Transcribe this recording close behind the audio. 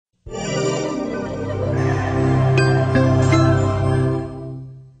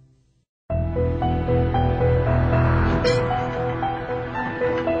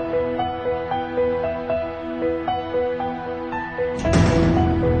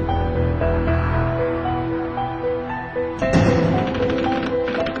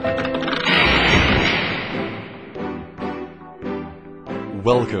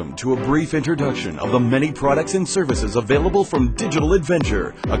Welcome to a brief introduction of the many products and services available from Digital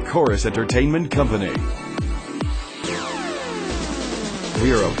Adventure, a chorus entertainment company.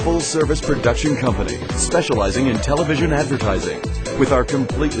 We are a full-service production company specializing in television advertising. With our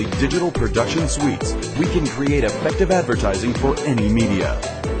completely digital production suites, we can create effective advertising for any media.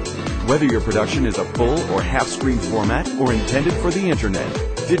 Whether your production is a full or half-screen format or intended for the internet,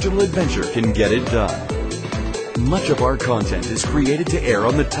 Digital Adventure can get it done. Much of our content is created to air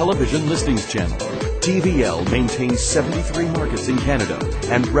on the Television Listings Channel. TVL maintains 73 markets in Canada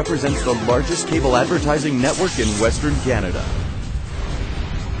and represents the largest cable advertising network in Western Canada.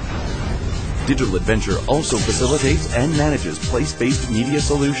 Digital Adventure also facilitates and manages place-based media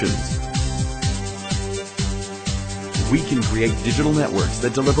solutions. We can create digital networks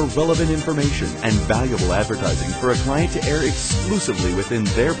that deliver relevant information and valuable advertising for a client to air exclusively within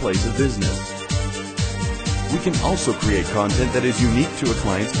their place of business. We can also create content that is unique to a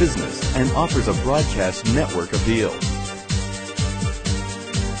client's business and offers a broadcast network appeal.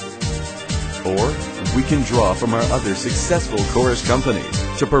 Or we can draw from our other successful chorus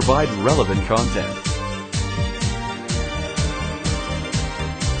companies to provide relevant content.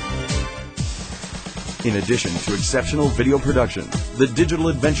 In addition to exceptional video production, the Digital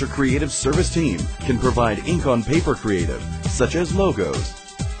Adventure Creative Service team can provide ink-on-paper creative, such as logos,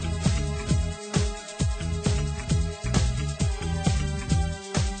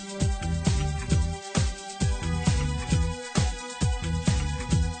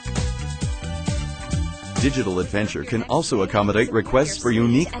 Digital Adventure can also accommodate requests for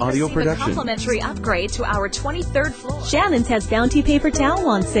unique audio production. A complimentary upgrade to our 23rd floor. Shannon's has Bounty paper towel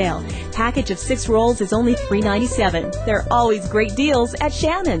on sale. Package of 6 rolls is only $3.97. There are always great deals at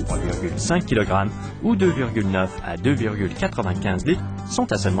Shannon's. 3,5 kg ou 2,9 à 2,95 litres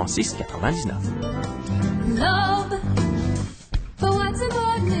sont à seulement $6,99. Love for what's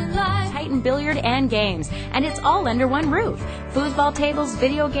important in life. Titan Billiard and Games, and it's all under one roof. Foosball tables,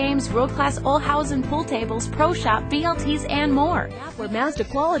 video games, world-class Olhausen pool tables, pro shop, BLTs, and more. Where master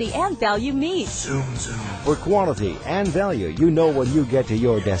quality and value meet. For quality and value, you know when you get to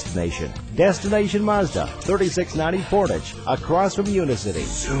your destination. Destination Mazda, 3690 Portage, across from Unicity.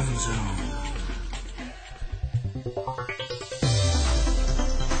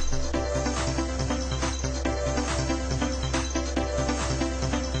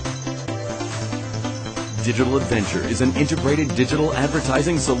 Digital Adventure is an integrated digital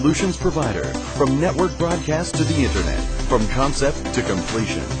advertising solutions provider. From network broadcast to the internet, from concept to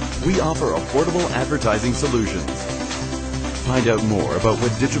completion, we offer affordable advertising solutions. Find out more about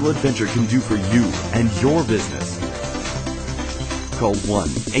what Digital Adventure can do for you and your business. Call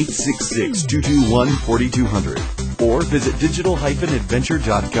 1-866-221-4200 or visit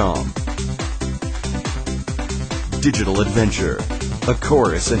digital-adventure.com. Digital Adventure, a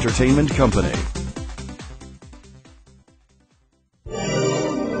chorus entertainment company.